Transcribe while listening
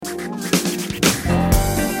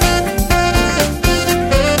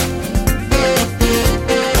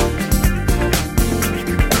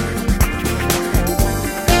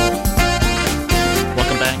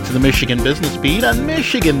Michigan Business Beat on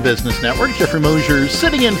Michigan Business Network. Jeffrey Mosier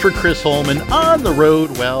sitting in for Chris Holman on the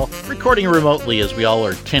road, recording remotely as we all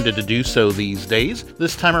are tended to do so these days.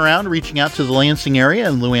 This time around, reaching out to the Lansing area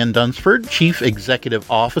and Luann Dunsford, Chief Executive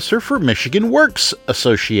Officer for Michigan Works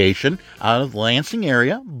Association, out of the Lansing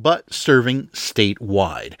area, but serving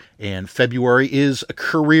statewide. And February is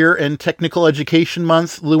Career and Technical Education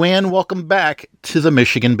Month. Luann, welcome back to the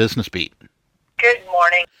Michigan Business Beat. Good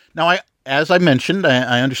morning. Now, as I mentioned,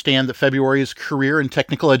 I understand that February is Career and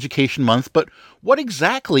Technical Education Month, but what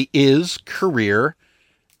exactly is career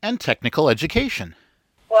and technical education?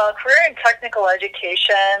 Well, career and technical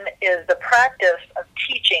education is the practice of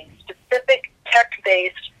teaching specific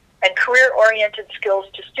tech-based and career-oriented skills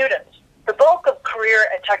to students. The bulk of career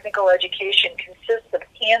and technical education consists of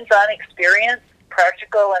hands-on experience,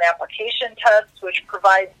 practical and application tests, which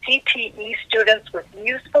provide CTE students with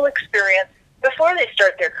useful experience before they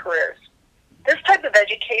start their careers. This type of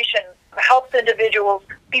education helps individuals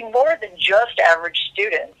be more than just average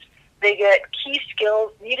students. They get key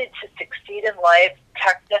skills needed to succeed in life,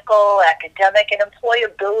 technical, academic, and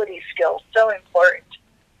employability skills, so important.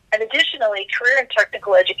 And additionally, career and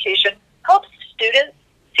technical education helps students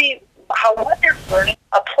see how what they're learning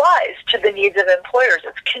applies to the needs of employers.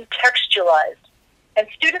 It's contextualized. And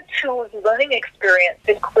students whose learning experience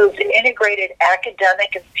includes integrated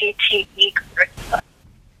academic and CTE curricula,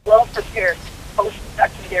 well-prepared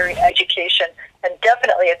post-secondary education, and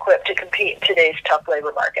definitely equipped to compete in today's tough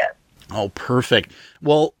labor market. Oh, perfect.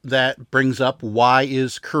 Well, that brings up, why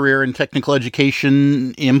is career and technical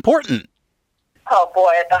education important? Oh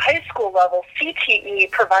boy, at the high school level, CTE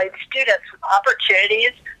provides students with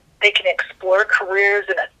opportunities. They can explore careers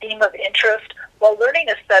in a theme of interest while learning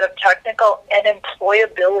a set of technical and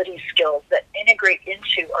employability skills that integrate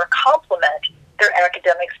into or complement their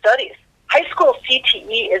academic studies. High school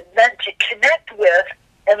CTE is meant to connect with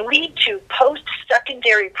and lead to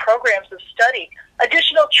post-secondary programs of study,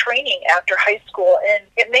 additional training after high school, and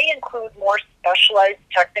it may include more specialized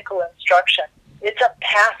technical instruction. It's a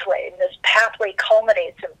pathway, and this pathway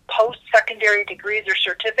culminates in post-secondary degrees or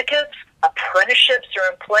certificates, apprenticeships,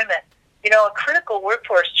 or employment. You know, a critical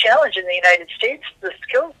workforce challenge in the United States is the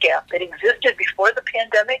skills gap. It existed before the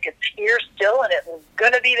pandemic. It's here still, and it's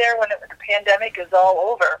going to be there when the pandemic is all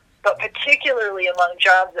over, but particularly among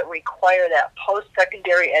jobs that require that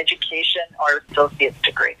post-secondary education or associate's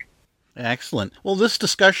degree. Excellent. Well, this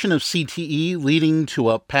discussion of CTE leading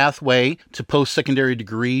to a pathway to post-secondary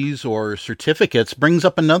degrees or certificates brings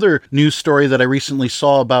up another news story that I recently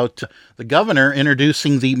saw about the governor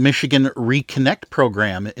introducing the Michigan Reconnect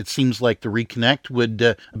program. It seems like the Reconnect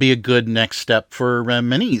would be a good next step for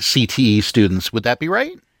many CTE students. Would that be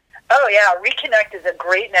right? Oh, yeah. Reconnect is a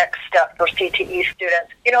great next step for CTE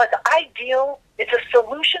students. You know, it's ideal. It's a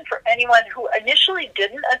solution for anyone who initially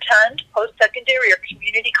didn't attend post-secondary or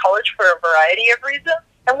community college for a variety of reasons.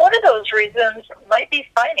 And one of those reasons might be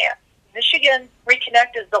finance. Michigan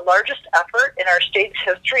Reconnect is the largest effort in our state's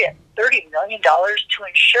history at $30 million to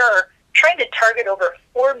ensure trying to target over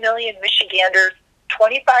 4 million Michiganders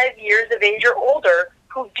 25 years of age or older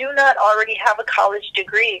who do not already have a college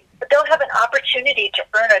degree, but they'll have an opportunity to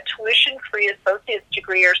earn a tuition-free associate's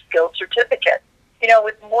degree or skills certificate. You know,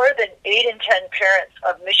 with more than 8 in 10 parents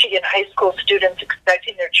of Michigan high school students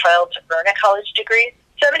expecting their child to earn a college degree,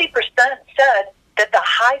 70% said that the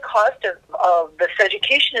high cost of this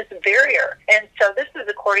education is a barrier. And so this is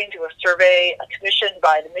according to a survey commissioned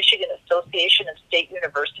by the Michigan Association of State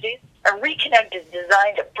Universities. And Reconnect is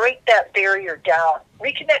designed to break that barrier down.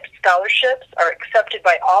 Reconnect scholarships are accepted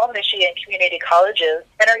by all Michigan community colleges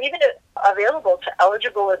and are even available to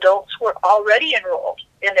eligible adults who are already enrolled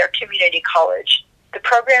in their community college. The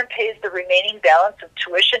program pays the remaining balance of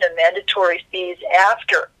tuition and mandatory fees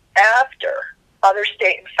after other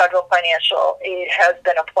state and federal financial aid has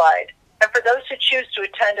been applied. And for those who choose to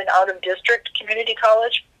attend an out-of-district community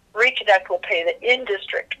college, Reconnect will pay the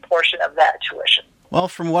in-district portion of that tuition. Well,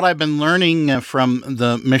 from what I've been learning from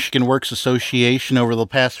the Michigan Works Association over the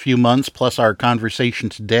past few months, plus our conversation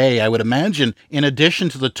today, I would imagine, in addition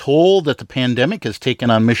to the toll that the pandemic has taken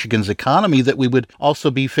on Michigan's economy, that we would also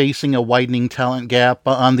be facing a widening talent gap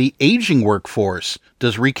on the aging workforce.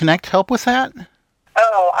 Does Reconnect help with that?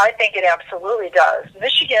 Oh, I think it absolutely does.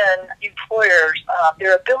 Michigan employers,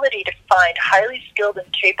 their ability to find highly skilled and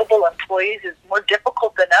capable employees is more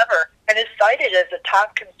difficult than ever and is cited as a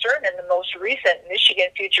top concern in the most recent Michigan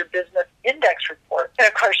Future Business Index report. And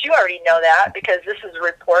of course, you already know that because this is a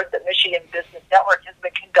report that Michigan Business Network has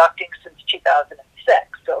been conducting since 2006.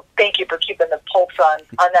 So thank you for keeping the pulse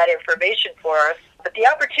on that information for us. But the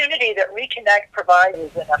opportunity that Reconnect provides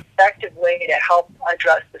is an effective way to help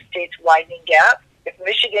address the state's widening gap. if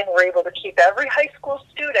Michigan were able to keep every high school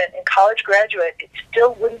student and college graduate, it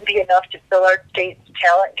still wouldn't be enough to fill our state's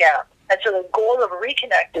talent gap. And so the goal of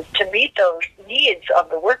Reconnect is to meet those needs of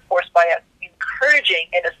the workforce by encouraging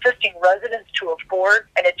and assisting residents to afford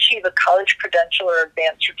and achieve a college credential or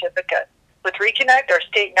advanced certificate. With Reconnect, our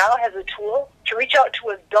state now has a tool to reach out to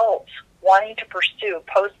adults wanting to pursue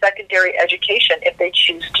post-secondary education if they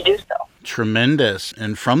choose to do so. Tremendous.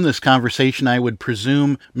 And from this conversation, I would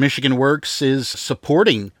presume Michigan Works is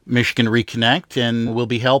supporting Michigan Reconnect and will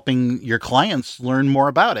be helping your clients learn more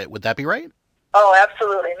about it. Would that be right? Oh,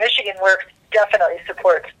 absolutely. Michigan Works definitely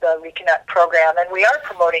supports the Reconnect program, and we are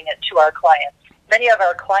promoting it to our clients. Many of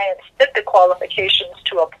our clients fit the qualifications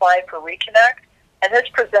to apply for Reconnect, and this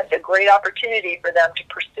presents a great opportunity for them to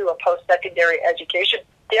pursue a post-secondary education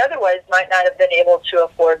they otherwise might not have been able to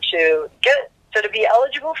afford to get. So to be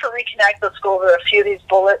eligible for Reconnect, let's go over a few of these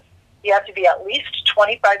bullets. You have to be at least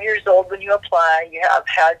 25 years old when you apply. You have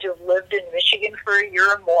had to have lived in Michigan for a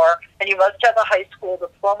year or more, and you must have a high school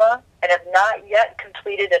diploma and have not yet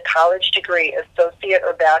completed a college degree, associate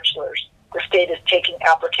or bachelor's. The state is taking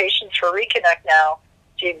applications for Reconnect now.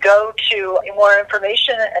 So you go to more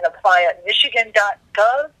information and apply at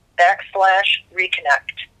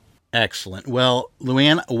michigan.gov/reconnect. Excellent. Well,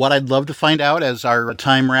 Luann, what I'd love to find out as our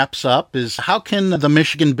time wraps up is how can the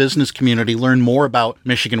Michigan business community learn more about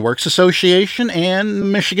Michigan Works Association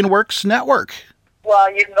and Michigan Works Network? Well,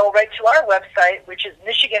 you can go right to our website, which is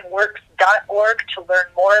michiganworks.org, to learn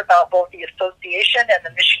more about both the association and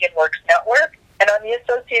the Michigan Works Network. And on the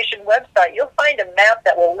association website, you'll find a map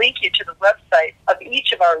that will link you to the website of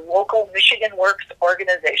each of our local Michigan Works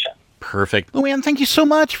organizations. Perfect. Luann, thank you so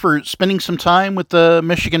much for spending some time with the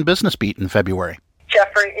Michigan Business Beat in February.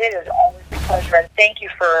 Jeffrey, it is always a pleasure, and thank you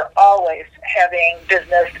for always having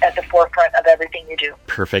business at the forefront of everything you do.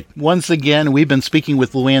 Perfect. Once again, we've been speaking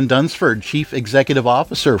with Luann Dunsford, Chief Executive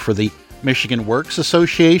Officer for the Michigan Works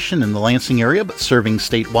Association in the Lansing area, but serving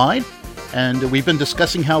statewide. And we've been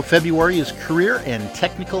discussing how February is Career and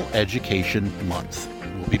Technical Education Month.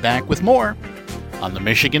 We'll be back with more on the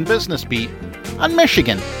Michigan Business Beat on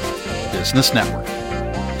Michigan Business Network.